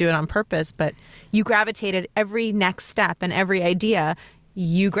 You didn't do it on purpose, but you gravitated every next step and every idea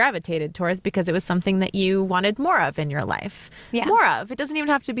you gravitated towards because it was something that you wanted more of in your life. Yeah. More of. It doesn't even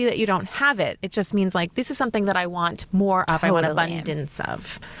have to be that you don't have it. It just means like, this is something that I want more of. Totally. I want abundance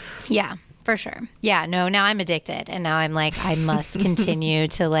of. Yeah, for sure. Yeah, no, now I'm addicted. And now I'm like, I must continue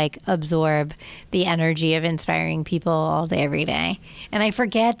to like absorb the energy of inspiring people all day, every day. And I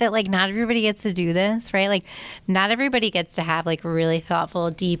forget that like not everybody gets to do this, right? Like not everybody gets to have like really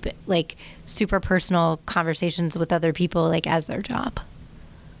thoughtful, deep, like super personal conversations with other people like as their job.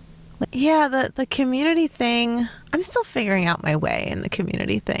 Yeah, the community thing, I'm still figuring out my way in the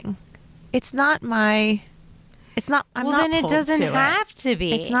community thing. I'm not then it doesn't have to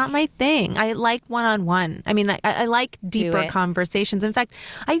be. It's not my thing. I like one-on-one. I mean, I like deeper conversations. In fact,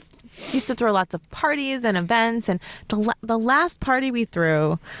 I used to throw lots of parties and events, and the last party we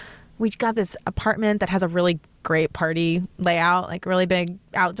threw, we got this apartment that has a really great party layout, like really big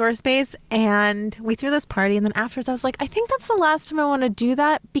outdoor space. And we threw this party. And then afterwards, I was like, I think that's the last time I want to do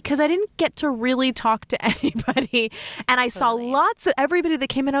that because I didn't get to really talk to anybody. And I saw lots of everybody that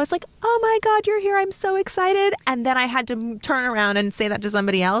came in. I was like, oh my God, you're here. I'm so excited. And then I had to turn around and say that to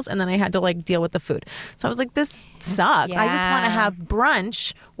somebody else. And then I had to like deal with the food. So I was like, this sucks. Yeah. I just want to have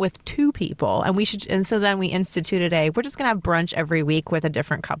brunch with 2 people. And so then we instituted we're just going to have brunch every week with a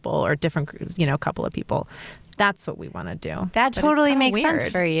different couple or different, couple of people. That's what we want to do. That totally makes sense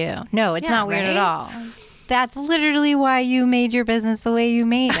for you. No, it's not weird at all. That's literally why you made your business the way you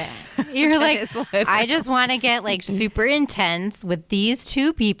made it. You're like, I just want to get like super intense with these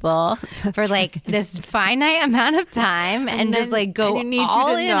 2 people for like this finite amount of time and just like go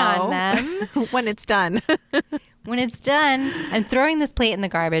all in on them. When it's done. When it's done, I'm throwing this plate in the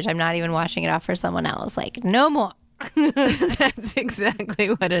garbage. I'm not even washing it off for someone else. Like, no more. That's exactly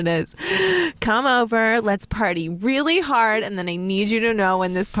what it is. Come over, let's party really hard, and then I need you to know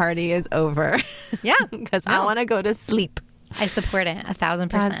when this party is over. Yeah. Because I want to go to sleep. I support it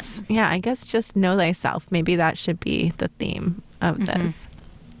 1,000%. Yeah, I guess just know thyself. Maybe that should be the theme of this.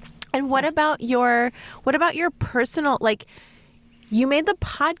 And what about your personal, like, you made the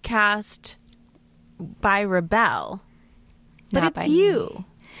podcast by Rebel, but Not by it's me. you.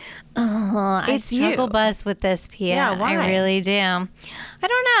 Oh, I It's struggle you. bus with this, Pia. Yeah, why? I really do. I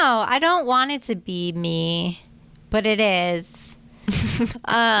don't know. I don't want it to be me, but it is.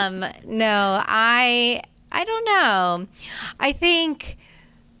 No, I don't know. I think,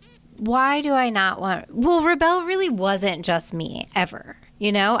 why do I not want, well, Rebel really wasn't just me ever.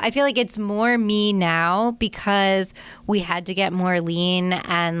 You know, I feel like it's more me now because we had to get more lean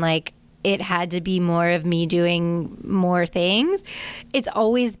and like it had to be more of me doing more things. It's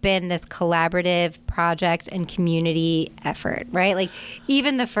always been this collaborative project and community effort, right? Like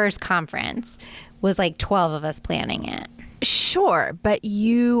even the first conference was like 12 of us planning it. Sure, but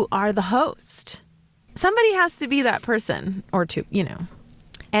you are the host. Somebody has to be that person or two, you know.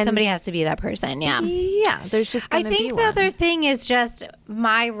 And Somebody has to be that person, yeah. yeah, there's just I going to be think one. the other thing is just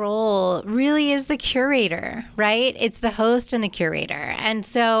my role really is the curator, right? It's the host and the curator. And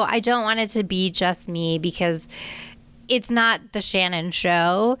so I don't want it to be just me because it's not the Shannon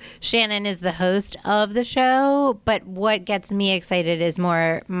show. Shannon is the host of the show, but what gets me excited is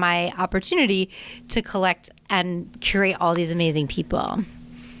more my opportunity to collect and curate all these amazing people.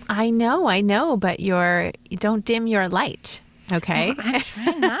 I know, but don't dim your light. Okay. I'm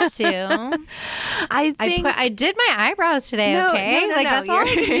trying not to. I think I did my eyebrows today, okay? No, like that's all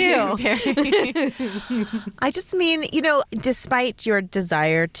I can do. I just mean, despite your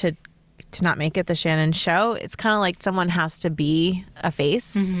desire to not make it the Shannon show, it's kind of like someone has to be a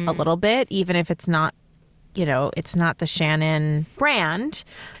face a little bit, even if it's not, it's not the Shannon brand.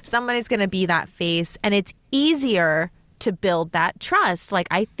 Somebody's going to be that face, and it's easier to build that trust. Like,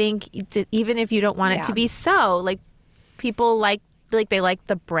 I think even if you don't want it to be so, like, people like they like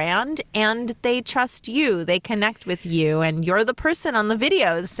the brand and they trust you. They connect with you, and you're the person on the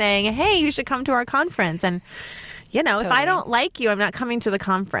videos saying, hey, you should come to our conference. And, if I don't like you, I'm not coming to the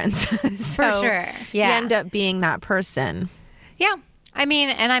conference. For sure. Yeah. You end up being that person. Yeah. I mean,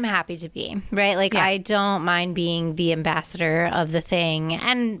 and I'm happy to be, right? Like, Yeah. I don't mind being the ambassador of the thing.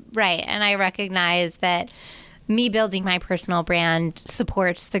 And, right. And I recognize that me building my personal brand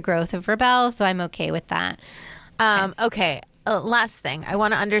supports the growth of Rebel. So I'm okay with that. Okay. Last thing. I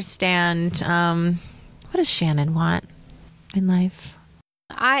want to understand, what does Shannon want in life?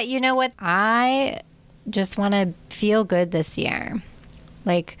 You know what? I just want to feel good this year.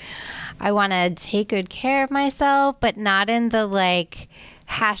 Like, I want to take good care of myself, but not in the like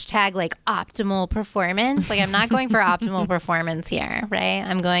hashtag like optimal performance. Like, I'm not going for optimal performance here, right?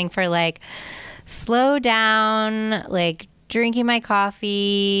 I'm going for like slow down, like drinking my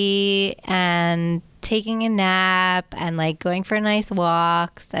coffee and taking a nap and like going for nice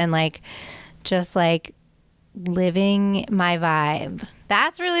walks and like just like living my vibe.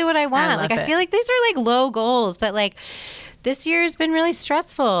 That's really what I want. love Like, I it. feel like these are like low goals, but like this year has been really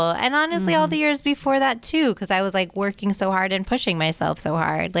stressful. And honestly, all the years before that too, because I was like working so hard and pushing myself so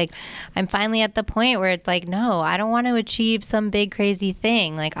hard. Like, I'm finally at the point where it's like, no, I don't want to achieve some big crazy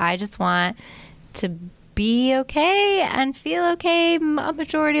thing. Like, I just want to be okay and feel okay a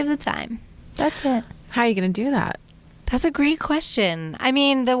majority of the time. That's it. How are you going to do that? That's a great question. I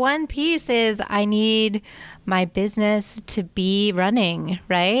mean, the one piece is I need my business to be running,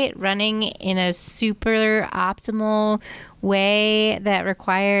 right? Running in a super optimal way that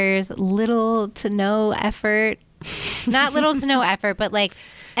requires little to no effort. Not little to no effort, but like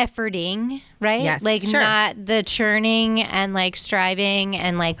efforting, right? Yes, like sure. not the churning and like striving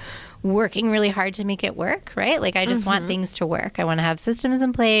and like working really hard to make it work, right? Like, I just want things to work. I want to have systems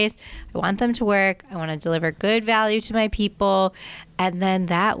in place. I want them to work. I want to deliver good value to my people. And then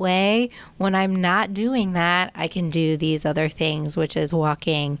that way, when I'm not doing that, I can do these other things, which is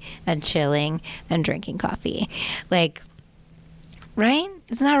walking and chilling and drinking coffee. Like, right?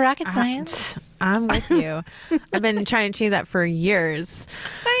 It's not rocket science. I'm with you. I've been trying to achieve that for years.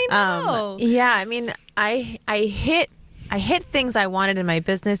 I know. Yeah, I mean, I hit things I wanted in my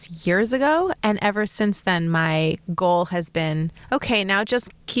business years ago, and ever since then, my goal has been, okay, now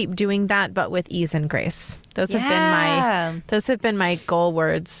just keep doing that, but with ease and grace. Those have been my goal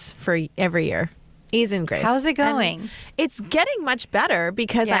words for every year. Ease and grace. How's it going? And it's getting much better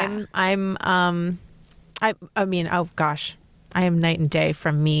because Yeah. I mean, oh gosh, I am night and day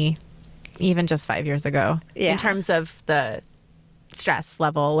from me, even just 5 years ago, Yeah. in terms of the stress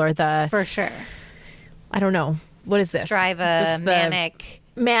level or the, For sure. I don't know. What is this? Striva, Just the manic.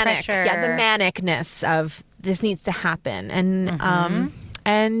 manic. pressure. Yeah, the manicness of this needs to happen.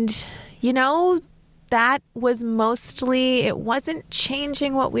 And that was mostly, it wasn't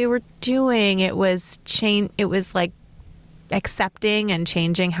changing what we were doing. It was like accepting and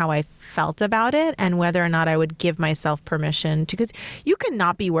changing how I felt about it and whether or not I would give myself permission to, because you can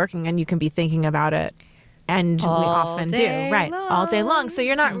not be working and you can be thinking about it. And we often do, right? All day long. So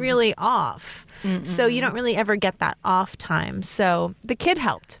you're not really off. So you don't really ever get that off time. So the kid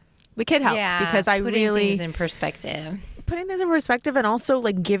helped. Because I putting really things in perspective. Putting this in perspective and also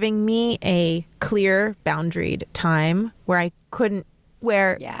like giving me a clear boundaried time where I couldn't,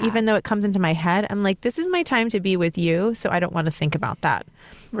 even though it comes into my head, I'm like, this is my time to be with you. So I don't want to think about that.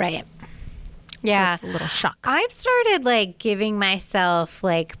 Right. Yeah. So it's a little shock. I've started like giving myself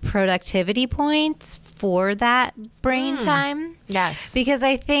like productivity points for that brain time. Yes. Because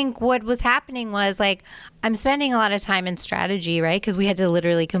I think what was happening was like, I'm spending a lot of time in strategy, right? Because we had to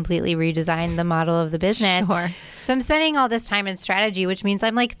literally completely redesign the model of the business. Sure. So I'm spending all this time in strategy, which means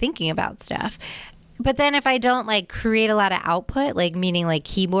I'm like thinking about stuff. But then if I don't like create a lot of output, like meaning like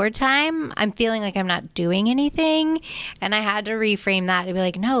keyboard time, I'm feeling like I'm not doing anything. And I had to reframe that to be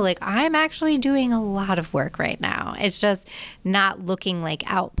like, no, like I'm actually doing a lot of work right now. It's just not looking like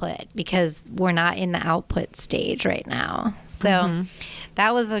output because we're not in the output stage right now. So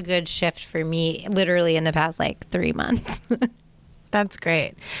that was a good shift for me literally in the past like 3 months. That's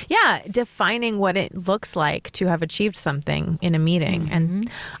great. Yeah, defining what it looks like to have achieved something in a meeting.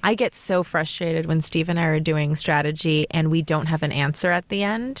 And I get so frustrated when Steve and I are doing strategy and we don't have an answer at the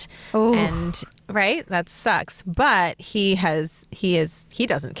end. Oh. And right, that sucks. But he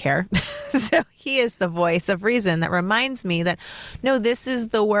doesn't care. So he is the voice of reason that reminds me that, no, this is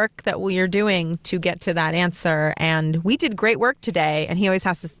the work that we are doing to get to that answer. And we did great work today. And he always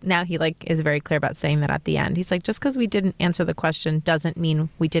has to, now he like is very clear about saying that at the end. He's like, just because we didn't answer the question doesn't mean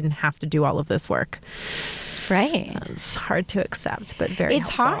we didn't have to do all of this work. Right. It's hard to accept, but very It's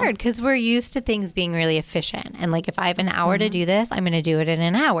helpful. hard because we're used to things being really efficient. And like if I have an hour to do this, I'm going to do it in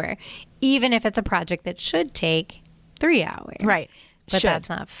an hour, even if it's a project that should take 3 hours. Right. But that's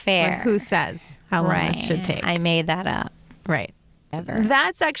not fair. Like, who says how long this should take? I made that up. Right. Ever.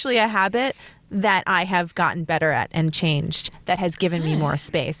 That's actually a habit that I have gotten better at and changed that has given me more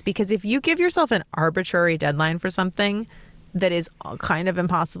space. Because if you give yourself an arbitrary deadline for something that is kind of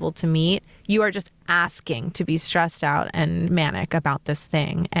impossible to meet, you are just asking to be stressed out and manic about this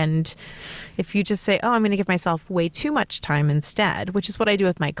thing. And if you just say, oh, I'm going to give myself way too much time instead, which is what I do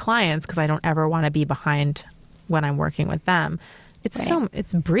with my clients because I don't ever want to be behind when I'm working with them.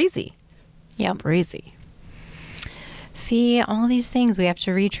 It's breezy. Yep. Breezy. See, all these things we have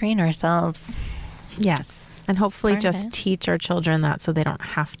to retrain ourselves. Yes. And hopefully Part of just it. teach our children that so they don't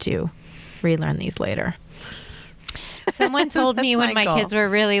have to relearn these later. Someone told me when my goal. kids were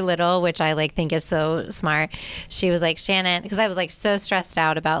really little, which I like think is so smart. She was like, Shannon, because I was like so stressed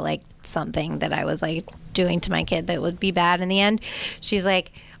out about like something that I was like doing to my kid that would be bad in the end. She's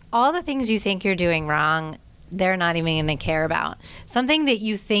like, all the things you think you're doing wrong, they're not even going to care about. Something that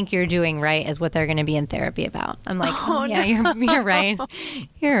you think you're doing right is what they're going to be in therapy about. I'm like, yeah, you're right.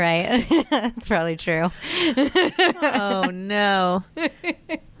 You're right. That's probably true. Oh no.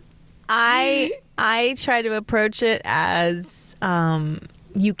 I try to approach it as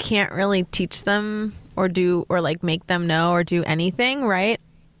you can't really teach them or like make them know or do anything, right?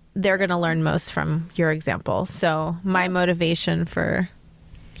 They're going to learn most from your example. So my motivation for,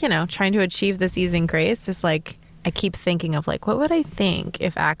 trying to achieve this ease and grace is like, I keep thinking of like, what would I think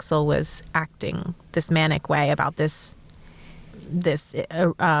if Axel was acting this manic way about this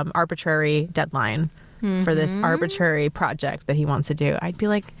arbitrary deadline for this arbitrary project that he wants to do? I'd be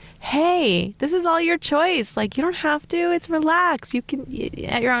like, hey, this is all your choice. Like, you don't have to. It's relax. You can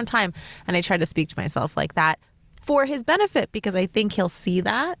at your own time. And I try to speak to myself like that for his benefit because I think he'll see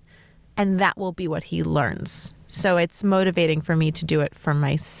that and that will be what he learns. So it's motivating for me to do it for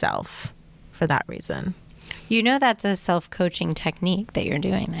myself for that reason. That's a self-coaching technique that you're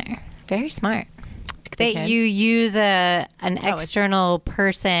doing there. Very smart. The That kid? you use an external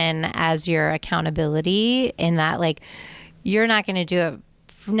person as your accountability in that, like, you're not going to do it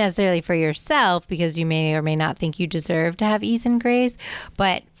necessarily for yourself because you may or may not think you deserve to have ease and grace,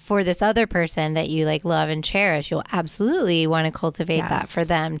 but for this other person that you like love and cherish, you'll absolutely want to cultivate that for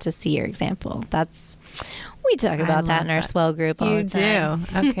them to see your example. We talk about that in our swell group all the time.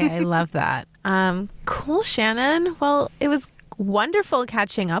 You do. Okay, I love that. Cool, Shannon. Well, it was wonderful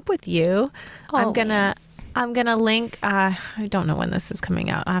catching up with you. I'm gonna link. I don't know when this is coming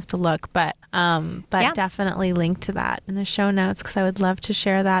out. I'll have to look, but definitely link to that in the show notes because I would love to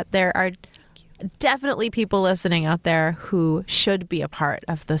share that. There are definitely people listening out there who should be a part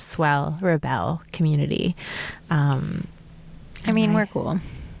of the Swell Rebel community. We're cool.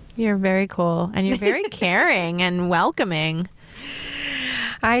 You're very cool, and you're very caring and welcoming.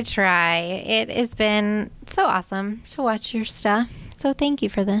 I try. It has been so awesome to watch your stuff. So thank you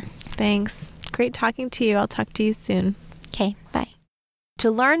for this. Thanks. Great talking to you. I'll talk to you soon. Okay, bye.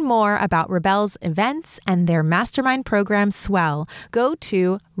 To learn more about Rebel's events and their mastermind program, Swell, go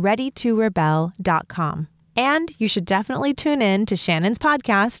to readytorebel.com. And you should definitely tune in to Shannon's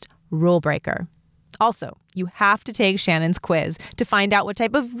podcast, Rule Breaker. Also, you have to take Shannon's quiz to find out what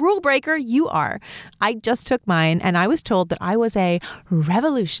type of rule breaker you are. I just took mine and I was told that I was a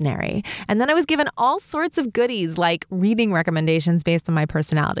revolutionary. And then I was given all sorts of goodies like reading recommendations based on my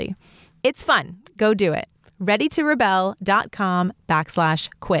personality. It's fun. Go do it.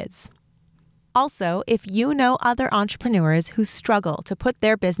 readytorebel.com/quiz. Also, if you know other entrepreneurs who struggle to put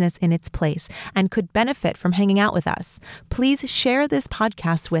their business in its place and could benefit from hanging out with us, please share this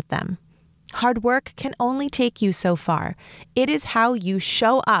podcast with them. Hard work can only take you so far. It is how you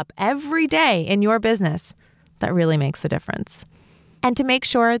show up every day in your business that really makes the difference. And to make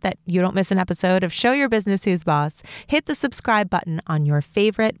sure that you don't miss an episode of Show Your Business Who's Boss, hit the subscribe button on your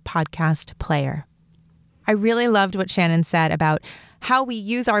favorite podcast player. I really loved what Shannon said about how we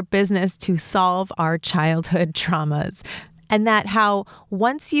use our business to solve our childhood traumas. And that how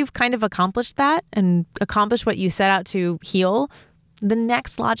once you've kind of accomplished that and accomplished what you set out to heal, the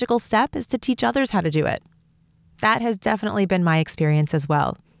next logical step is to teach others how to do it. That has definitely been my experience as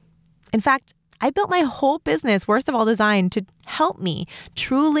well. In fact, I built my whole business, Worst of All Design, to help me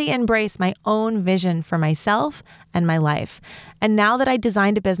truly embrace my own vision for myself and my life. And now that I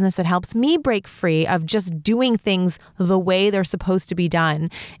designed a business that helps me break free of just doing things the way they're supposed to be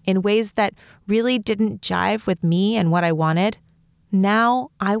done in ways that really didn't jive with me and what I wanted, now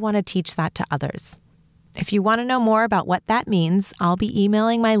I want to teach that to others. If you want to know more about what that means, I'll be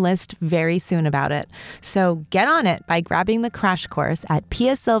emailing my list very soon about it. So get on it by grabbing the crash course at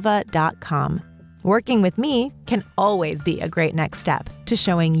piasilva.com. Working with me can always be a great next step to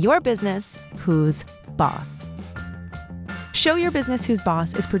showing your business who's boss. Show Your Business Who's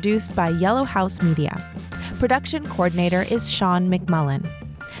Boss is produced by Yellow House Media. Production coordinator is Sean McMullen.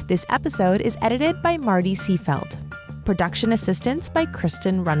 This episode is edited by Marty Seafeld. Production assistance by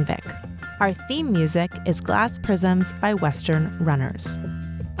Kristen Runvik. Our theme music is Glass Prisms by Western Runners.